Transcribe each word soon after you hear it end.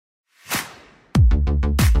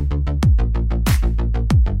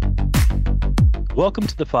Welcome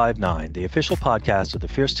to the 5-9, the official podcast of the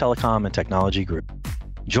Fierce Telecom and Technology Group.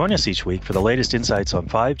 Join us each week for the latest insights on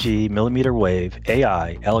 5G, millimeter wave,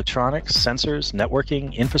 AI, electronics, sensors,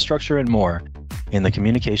 networking, infrastructure, and more in the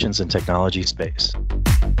communications and technology space.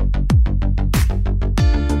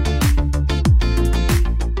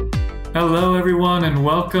 Hello, everyone, and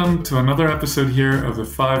welcome to another episode here of the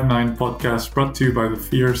 5-9 podcast brought to you by the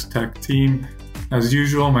Fierce Tech team. As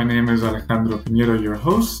usual, my name is Alejandro Pinheiro, your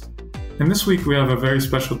host. And this week we have a very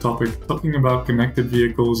special topic talking about connected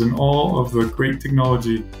vehicles and all of the great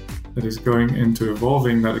technology that is going into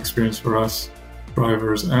evolving that experience for us,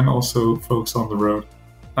 drivers, and also folks on the road.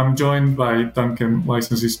 I'm joined by Duncan,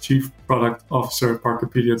 Licensee's Chief Product Officer at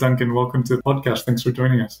Parkopedia. Duncan, welcome to the podcast. Thanks for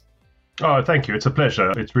joining us. Oh, thank you. It's a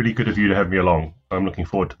pleasure. It's really good of you to have me along. I'm looking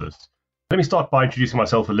forward to this. Let me start by introducing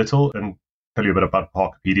myself a little and tell you a bit about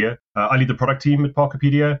Parkopedia. I lead the product team at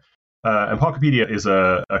Parkopedia. And Parkopedia is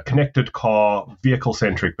a connected car,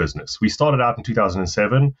 vehicle-centric business. We started out in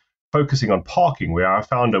 2007 focusing on parking, where our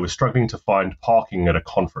founder was struggling to find parking at a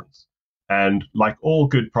conference. And like all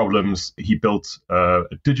good problems, he built a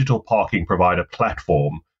digital parking provider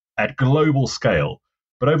platform at global scale.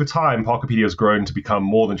 But over time, Parkopedia has grown to become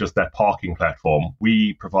more than just that parking platform.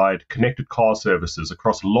 We provide connected car services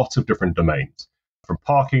across lots of different domains, from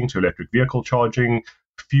parking to electric vehicle charging,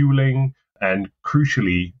 fueling, and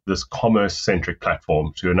crucially, this commerce-centric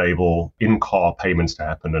platform to enable in-car payments to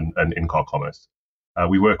happen and in-car commerce.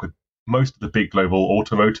 We work with most of the big global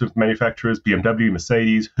automotive manufacturers, BMW,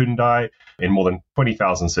 Mercedes, Hyundai, in more than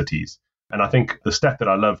 20,000 cities. And I think the stat that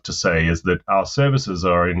I love to say is that our services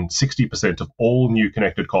are in 60% of all new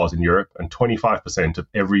connected cars in Europe and 25% of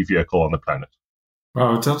every vehicle on the planet.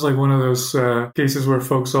 Wow, it sounds like one of those cases where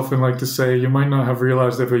folks often like to say, you might not have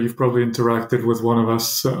realized it, but you've probably interacted with one of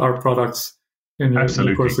us, our products, in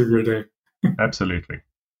the course of your day. Absolutely.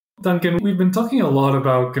 Duncan, we've been talking a lot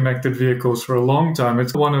about connected vehicles for a long time.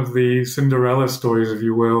 It's one of the Cinderella stories, if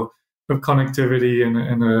you will, of connectivity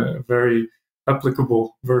in a very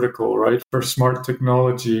applicable vertical, right, for smart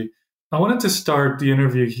technology. I wanted to start the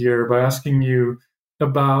interview here by asking you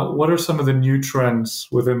about what are some of the new trends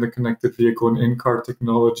within the connected vehicle and in-car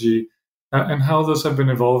technology and how those have been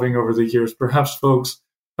evolving over the years. Perhaps folks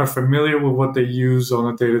are familiar with what they use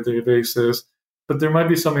on a day-to-day basis, but there might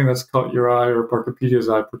be something that's caught your eye or Parkopedia's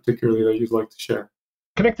eye particularly that you'd like to share.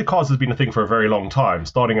 Connected cars has been a thing for a very long time,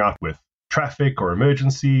 starting out with traffic or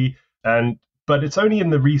emergency, but it's only in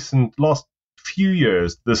the last few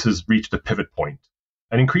years this has reached a pivot point.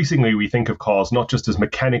 And increasingly we think of cars not just as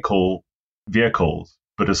mechanical vehicles,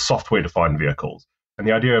 but as software-defined vehicles. And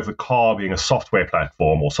the idea of the car being a software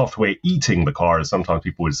platform or software eating the car, as sometimes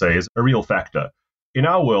people would say, is a real factor. In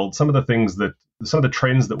our world, some of the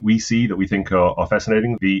trends that we see that we think are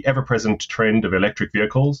fascinating, the ever-present trend of electric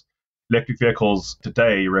vehicles. Electric vehicles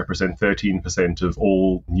today represent 13% of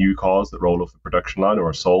all new cars that roll off the production line or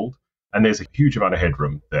are sold. And there's a huge amount of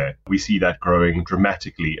headroom there. We see that growing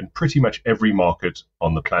dramatically in pretty much every market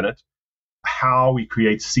on the planet. How we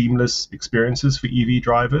create seamless experiences for EV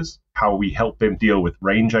drivers, how we help them deal with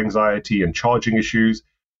range anxiety and charging issues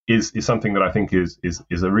is something that I think is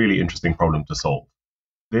a really interesting problem to solve.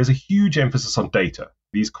 There's a huge emphasis on data.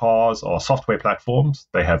 These cars are software platforms.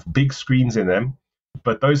 They have big screens in them,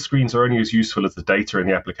 but those screens are only as useful as the data and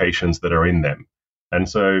the applications that are in them. And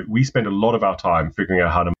so we spend a lot of our time figuring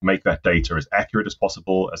out how to make that data as accurate as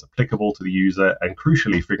possible, as applicable to the user, and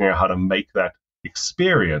crucially figuring out how to make that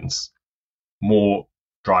experience more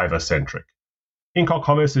driver-centric. In-car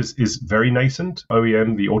commerce is very nascent.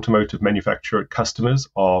 OEM, the automotive manufacturer customers,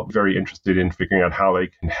 are very interested in figuring out how they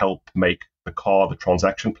can help make the car the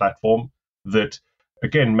transaction platform that,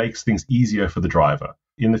 again, makes things easier for the driver.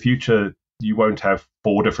 In the future, you won't have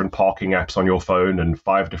 4 different parking apps on your phone and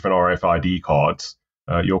 5 different RFID cards.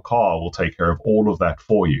 Your car will take care of all of that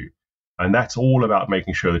for you. And that's all about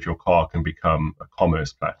making sure that your car can become a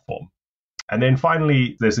commerce platform. And then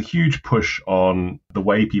finally, there's a huge push on the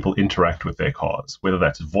way people interact with their cars, whether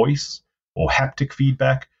that's voice or haptic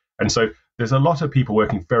feedback. And so there's a lot of people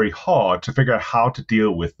working very hard to figure out how to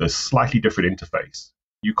deal with this slightly different interface.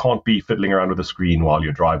 You can't be fiddling around with a screen while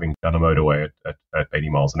you're driving down a motorway at 80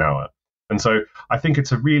 miles an hour. And so I think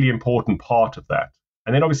it's a really important part of that.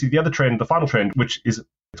 And then obviously the other trend, the final trend, it's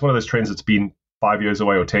one of those trends that's been 5 years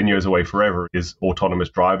away or 10 years away forever, is autonomous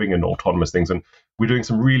driving and autonomous things. And we're doing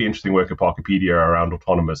some really interesting work at Parkopedia around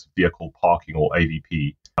autonomous vehicle parking, or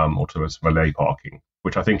AVP, autonomous valet parking,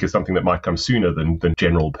 which I think is something that might come sooner than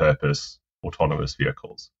general purpose autonomous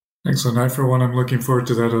vehicles. Excellent. I, for one, I'm looking forward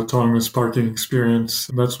to that autonomous parking experience.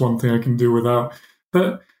 That's one thing I can do without.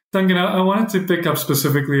 But Duncan, I wanted to pick up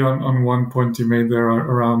specifically on one point you made there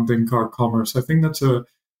around in-car commerce. I think that's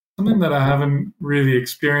something that I haven't really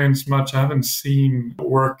experienced much. I haven't seen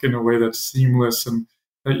work in a way that's seamless and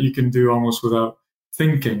that you can do almost without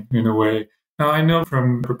thinking in a way. Now, I know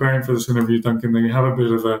from preparing for this interview, Duncan, that you have a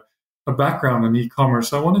bit of a background in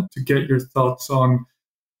e-commerce. I wanted to get your thoughts on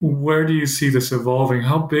where do you see this evolving?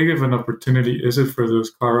 How big of an opportunity is it for those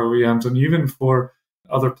car OEMs and even for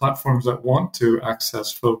other platforms that want to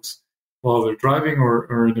access folks while they're driving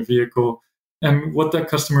or in a vehicle, and what that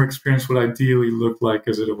customer experience would ideally look like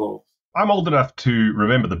as it evolves? I'm old enough to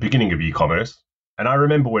remember the beginning of e-commerce, and I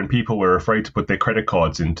remember when people were afraid to put their credit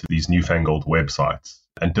cards into these newfangled websites,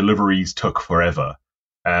 and deliveries took forever,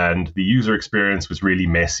 and the user experience was really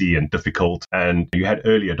messy and difficult, and you had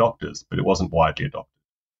early adopters, but it wasn't widely adopted.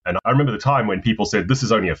 And I remember the time when people said, this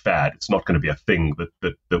is only a fad, it's not going to be a thing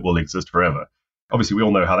that will exist forever. Obviously, we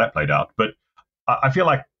all know how that played out, but I feel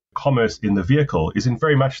like commerce in the vehicle is in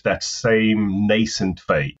very much that same nascent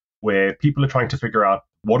phase where people are trying to figure out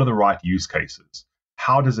what are the right use cases?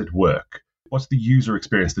 How does it work? What's the user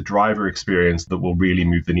experience, the driver experience that will really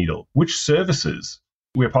move the needle? Which services?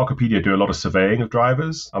 We at Parkopedia do a lot of surveying of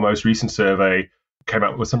drivers. Our most recent survey came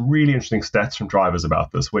out with some really interesting stats from drivers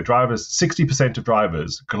about this, where 60% of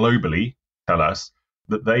drivers globally tell us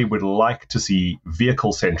that they would like to see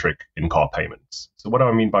vehicle-centric in-car payments. So what do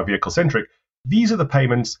I mean by vehicle-centric? These are the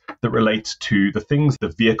payments that relate to the things the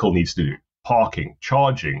vehicle needs to do: parking,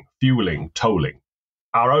 charging, fueling, tolling.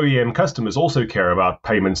 Our OEM customers also care about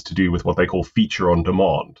payments to do with what they call feature on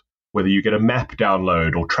demand, whether you get a map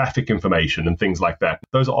download or traffic information and things like that.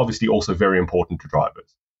 Those are obviously also very important to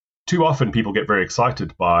drivers. Too often people get very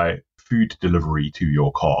excited by food delivery to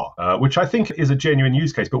your car, which I think is a genuine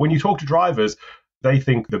use case. But when you talk to drivers, they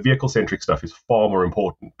think the vehicle-centric stuff is far more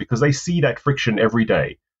important because they see that friction every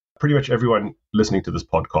day. Pretty much everyone listening to this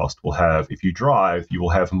podcast will have, if you drive, you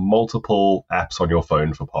will have multiple apps on your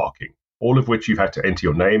phone for parking, all of which you've had to enter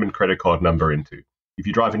your name and credit card number into. If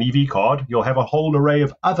you drive an EV card, you'll have a whole array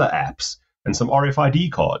of other apps and some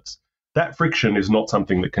RFID cards. That friction is not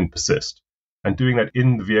something that can persist. And doing that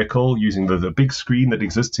in the vehicle using the big screen that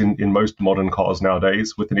exists in most modern cars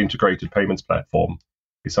nowadays with an integrated payments platform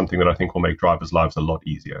is something that I think will make drivers' lives a lot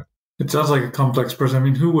easier. It sounds like a complex process. I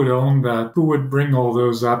mean, who would own that? Who would bring all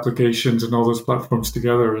those applications and all those platforms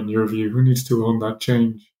together, in your view? Who needs to own that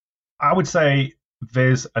change? I would say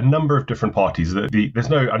there's a number of different parties.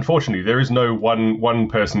 Unfortunately, there is no one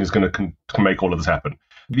person who's going to make all of this happen.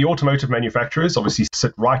 The automotive manufacturers obviously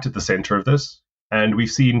sit right at the center of this. And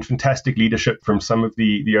we've seen fantastic leadership from some of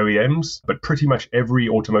the OEMs, but pretty much every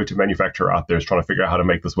automotive manufacturer out there is trying to figure out how to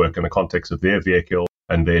make this work in the context of their vehicle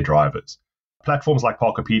and their drivers. Platforms like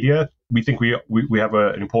Parkopedia, we think we have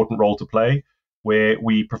an important role to play, where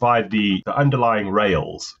we provide the underlying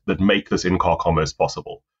rails that make this in-car commerce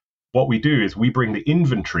possible. What we do is we bring the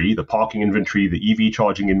inventory, the parking inventory, the EV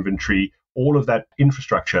charging inventory, all of that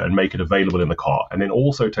infrastructure and make it available in the car, and then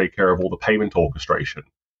also take care of all the payment orchestration,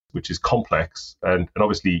 which is complex and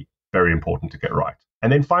obviously very important to get right.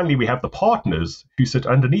 And then finally, we have the partners who sit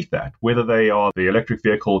underneath that, whether they are the electric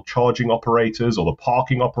vehicle charging operators or the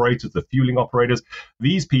parking operators, the fueling operators.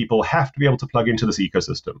 These people have to be able to plug into this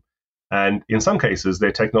ecosystem. And in some cases,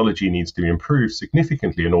 their technology needs to be improved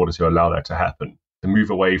significantly in order to allow that to happen, to move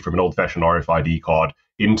away from an old-fashioned RFID card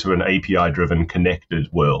into an API-driven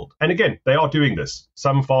connected world. And again, they are doing this,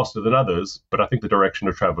 some faster than others, but I think the direction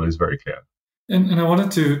of travel is very clear. And I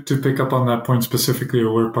wanted to pick up on that point specifically,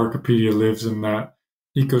 where Parkopedia lives in that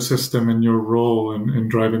ecosystem and your role in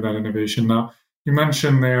driving that innovation. Now, you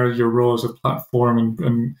mentioned there your role as a platform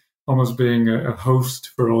and almost being a host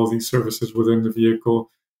for all these services within the vehicle.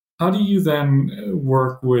 How do you then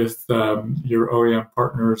work with your OEM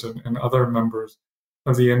partners and other members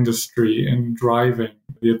of the industry in driving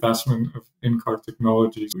the advancement of in-car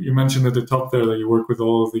technologies? You mentioned at the top there that you work with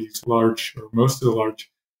all of these large, or most of the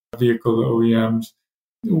large vehicle OEMs.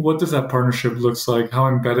 What does that partnership look like? How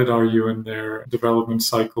embedded are you in their development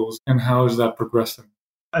cycles, and how is that progressing?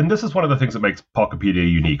 And this is one of the things that makes Parkopedia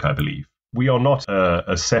unique, I believe. We are not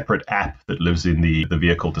a separate app that lives in the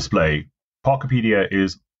vehicle display. Parkopedia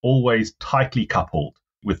is always tightly coupled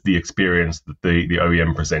with the experience that the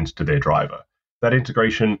OEM presents to their driver. That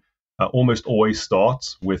integration almost always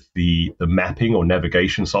starts with the mapping or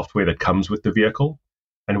navigation software that comes with the vehicle.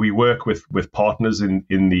 And we work with partners in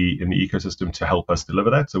the ecosystem to help us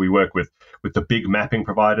deliver that. So we work with the big mapping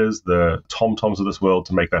providers, the TomToms of this world,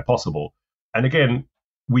 to make that possible. And again,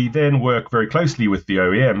 we then work very closely with the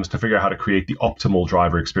OEMs to figure out how to create the optimal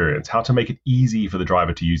driver experience, how to make it easy for the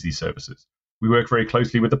driver to use these services. We work very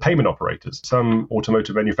closely with the payment operators. Some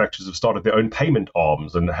automotive manufacturers have started their own payment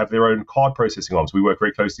arms and have their own card processing arms. We work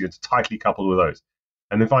very closely and tightly coupled with those.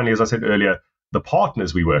 And then finally, as I said earlier, the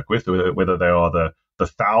partners we work with, whether they are the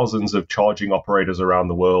thousands of charging operators around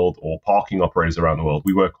the world or parking operators around the world,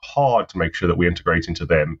 we work hard to make sure that we integrate into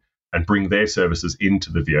them and bring their services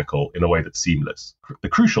into the vehicle in a way that's seamless. The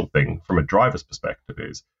crucial thing from a driver's perspective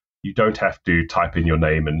is you don't have to type in your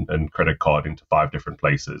name and credit card into 5 different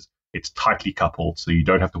places. It's tightly coupled, so you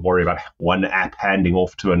don't have to worry about one app handing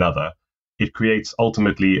off to another. It creates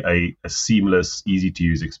ultimately a seamless,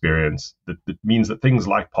 easy-to-use experience that means that things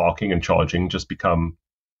like parking and charging just become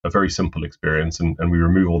a very simple experience, and we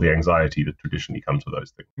remove all the anxiety that traditionally comes with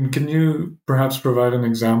those things. Can you perhaps provide an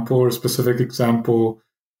example or a specific example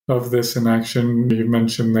of this in action? You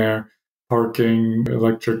mentioned there parking,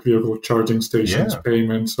 electric vehicle charging stations,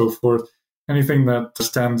 payment, so forth. Anything that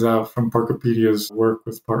stands out from Parkopedia's work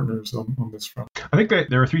with partners on this front? I think that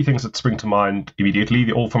there are 3 things that spring to mind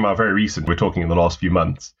immediately, all from our very recent, we're talking in the last few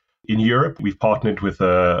months. In Europe, we've partnered with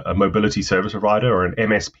a mobility service provider or an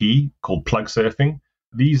MSP called Plug Surfing.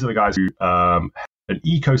 These are the guys who an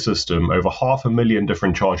ecosystem over 500,000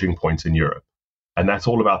 different charging points in Europe. And that's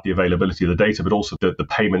all about the availability of the data, but also the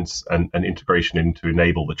payments and integration in to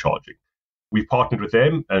enable the charging. We've partnered with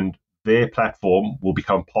them, and their platform will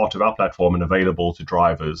become part of our platform and available to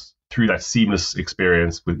drivers through that seamless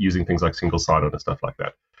experience with using things like single sign-on and stuff like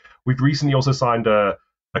that. We've recently also signed a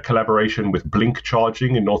collaboration with Blink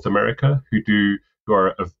Charging in North America, who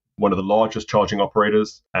are one of the largest charging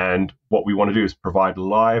operators. And what we want to do is provide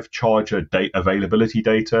live charger availability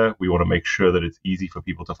data. We want to make sure that it's easy for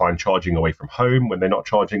people to find charging away from home when they're not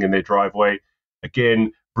charging in their driveway.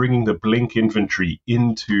 Again, bringing the Blink inventory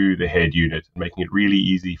into the head unit and making it really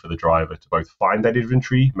easy for the driver to both find that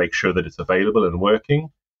inventory, make sure that it's available and working,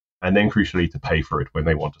 and then crucially to pay for it when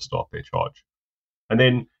they want to start their charge. And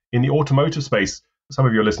then in the automotive space, some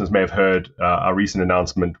of your listeners may have heard our recent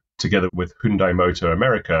announcement together with Hyundai Motor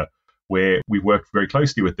America, where we worked very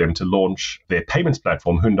closely with them to launch their payments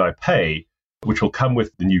platform, Hyundai Pay, which will come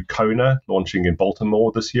with the new Kona launching in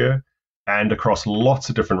Baltimore this year, and across lots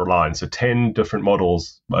of different lines, so 10 different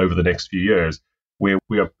models over the next few years, where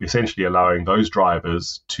we are essentially allowing those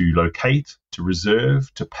drivers to locate, to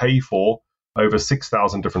reserve, to pay for over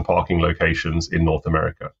 6,000 different parking locations in North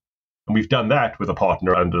America. And we've done that with a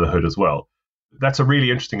partner under the hood as well. That's a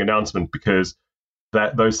really interesting announcement because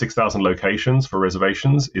those 6,000 locations for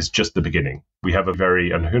reservations is just the beginning. We have and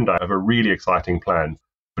Hyundai have a really exciting plan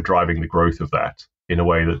for driving the growth of that in a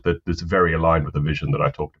way that's very aligned with the vision that I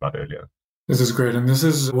talked about earlier. This is great. And this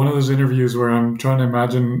is one of those interviews where I'm trying to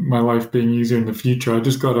imagine my life being easier in the future. I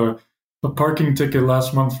just got a parking ticket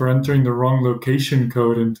last month for entering the wrong location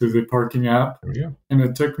code into the parking app. Yeah. And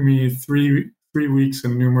it took me three weeks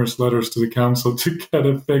and numerous letters to the council to get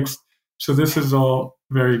it fixed. So this is all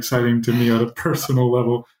very exciting to me at a personal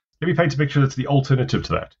level. Let me paint a picture that's the alternative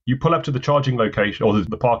to that. You pull up to the charging location or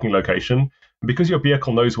the parking location, and because your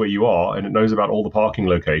vehicle knows where you are and it knows about all the parking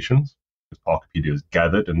locations, because Parkopedia has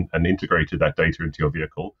gathered and integrated that data into your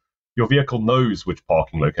vehicle knows which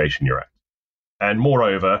parking location you're at. And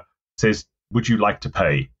moreover, says, would you like to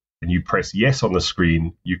pay? And you press yes on the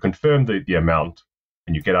screen, you confirm the amount,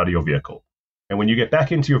 and you get out of your vehicle. And when you get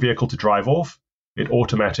back into your vehicle to drive off, it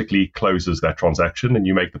automatically closes that transaction and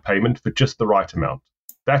you make the payment for just the right amount.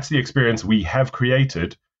 That's the experience we have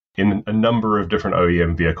created in a number of different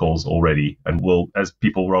OEM vehicles already, and will, as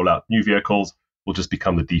people roll out new vehicles, will just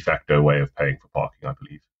become the de facto way of paying for parking, I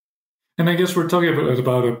believe. And I guess we're talking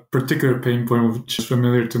about a particular pain point which is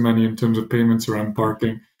familiar to many in terms of payments around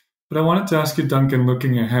parking. But I wanted to ask you, Duncan,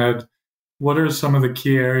 looking ahead, what are some of the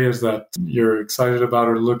key areas that you're excited about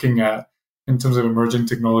or looking at in terms of emerging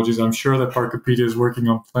technologies? I'm sure that Parkopedia is working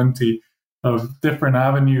on plenty of different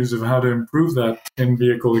avenues of how to improve that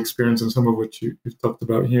in-vehicle experience, and some of which you've talked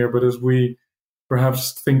about here. But as we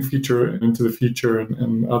perhaps think into the future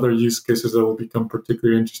and other use cases that will become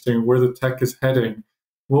particularly interesting, where the tech is heading,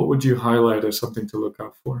 what would you highlight as something to look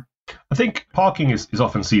out for? I think parking is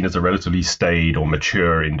often seen as a relatively staid or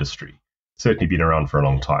mature industry. It's certainly been around for a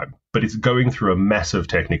long time, but it's going through a massive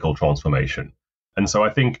technical transformation. And so I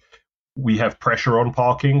think we have pressure on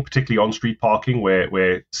parking, particularly on-street parking,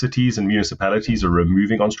 where cities and municipalities are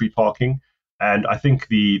removing on-street parking. And I think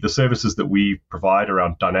the services that we provide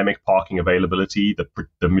around dynamic parking availability,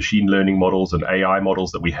 the machine learning models and AI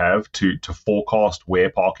models that we have to forecast where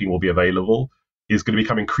parking will be available, is going to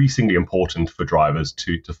become increasingly important for drivers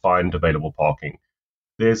to find available parking.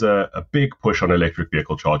 There's a big push on electric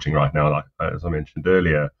vehicle charging right now, as I mentioned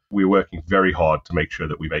earlier. We're working very hard to make sure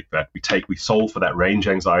that we make that. We solve for that range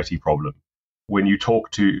anxiety problem, when you talk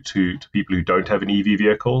to people who don't have an EV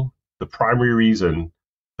vehicle, the primary reason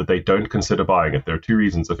that they don't consider buying it, there are two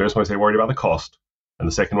reasons. The first one is they're worried about the cost, and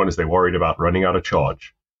the second one is they're worried about running out of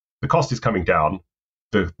charge. The cost is coming down.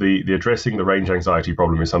 The addressing the range anxiety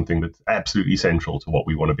problem is something that's absolutely central to what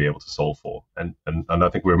we want to be able to solve for, and I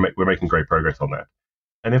think we're making great progress on that.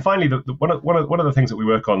 And then finally, one of the things that we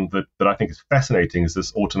work on that I think is fascinating is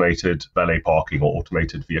this automated valet parking or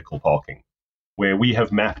automated vehicle parking, where we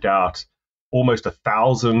have mapped out almost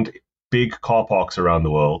 1,000 big car parks around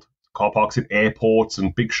the world, car parks in airports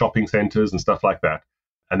and big shopping centers and stuff like that,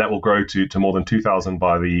 and that will grow to more than 2,000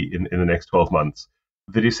 in the next 12 months.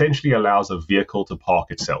 That essentially allows a vehicle to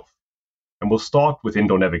park itself. And we'll start with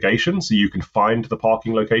indoor navigation, so you can find the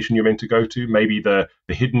parking location you're meant to go to, maybe the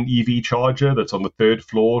hidden EV charger that's on the 3rd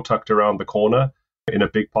floor tucked around the corner in a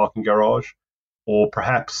big parking garage. Or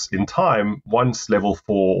perhaps in time, once level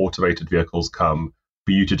 4 automated vehicles come,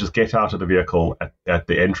 for you to just get out of the vehicle at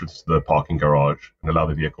the entrance to the parking garage and allow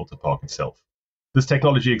the vehicle to park itself. This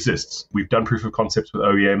technology exists. We've done proof of concepts with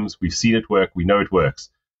OEMs. We've seen it work. We know it works.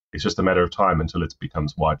 It's just a matter of time until it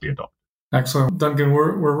becomes widely adopted. Excellent. Duncan,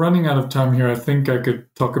 we're running out of time here. I think I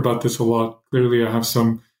could talk about this a lot. Clearly, I have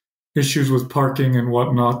some issues with parking and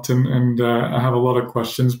whatnot, and I have a lot of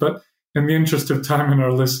questions. But in the interest of time and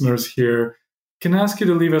our listeners here, can I ask you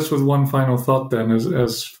to leave us with one final thought then,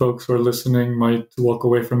 as folks who are listening might walk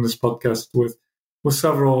away from this podcast with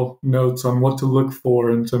several notes on what to look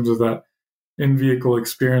for in terms of that in-vehicle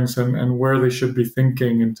experience and where they should be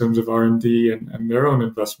thinking in terms of R&D and their own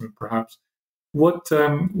investment, perhaps.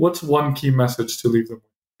 What's one key message to leave them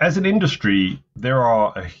with? As an industry, there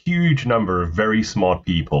are a huge number of very smart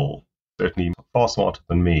people, certainly far smarter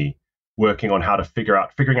than me, working on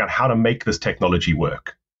figuring out how to make this technology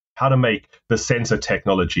work, how to make the sensor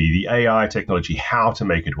technology, the AI technology, how to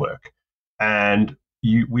make it work. And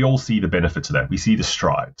we all see the benefits of that. We see the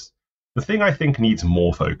strides. The thing I think needs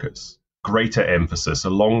more focus, greater emphasis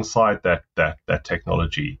alongside that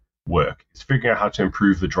technology work is figuring out how to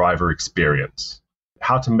improve the driver experience,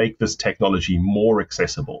 how to make this technology more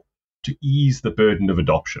accessible, to ease the burden of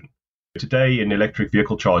adoption. Today in electric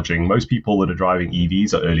vehicle charging, most people that are driving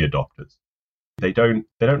EVs are early adopters. They don't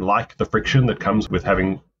like the friction that comes with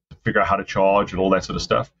having to figure out how to charge and all that sort of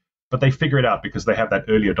stuff, but they figure it out because they have that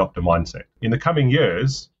early adopter mindset. In the coming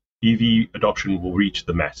years, EV adoption will reach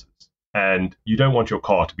the masses. And you don't want your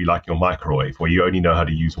car to be like your microwave, where you only know how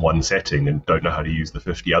to use one setting and don't know how to use the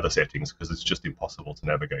 50 other settings, because it's just impossible to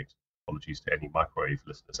navigate. Apologies to any microwave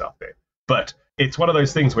listeners out there. But it's one of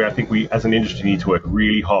those things where I think we as an industry need to work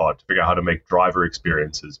really hard to figure out how to make driver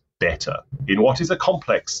experiences better in what is a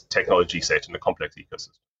complex technology set and a complex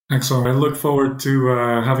ecosystem. Excellent. I look forward to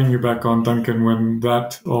having you back on, Duncan, when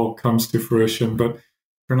that all comes to fruition. But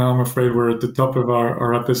for now, I'm afraid we're at the top of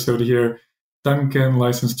our episode here. Duncan,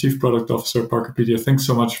 Licensed Chief Product Officer, Parkopedia, thanks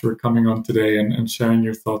so much for coming on today and sharing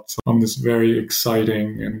your thoughts on this very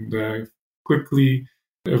exciting and quickly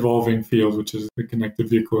evolving field, which is the connected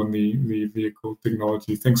vehicle and the vehicle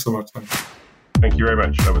technology. Thanks so much, Duncan. Thank you very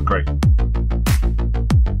much. That was great.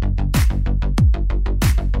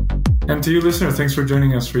 And to you, listener, thanks for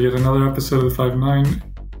joining us for yet another episode of the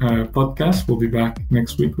 5-9 podcast. We'll be back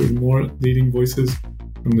next week with more leading voices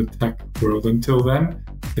from the tech world. Until then,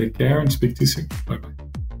 take care and speak to you soon. Bye-bye.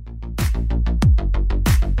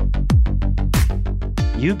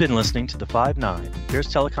 You've been listening to the 5-9, Fierce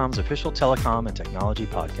Telecom's official telecom and technology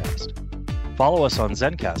podcast. Follow us on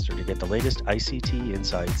Zencastr to get the latest ICT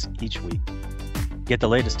insights each week. Get the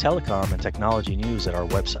latest telecom and technology news at our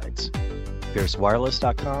websites,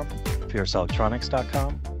 fiercewireless.com,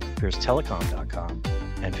 fierceelectronics.com, fiercetelecom.com,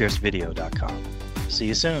 and fiercevideo.com. See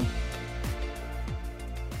you soon.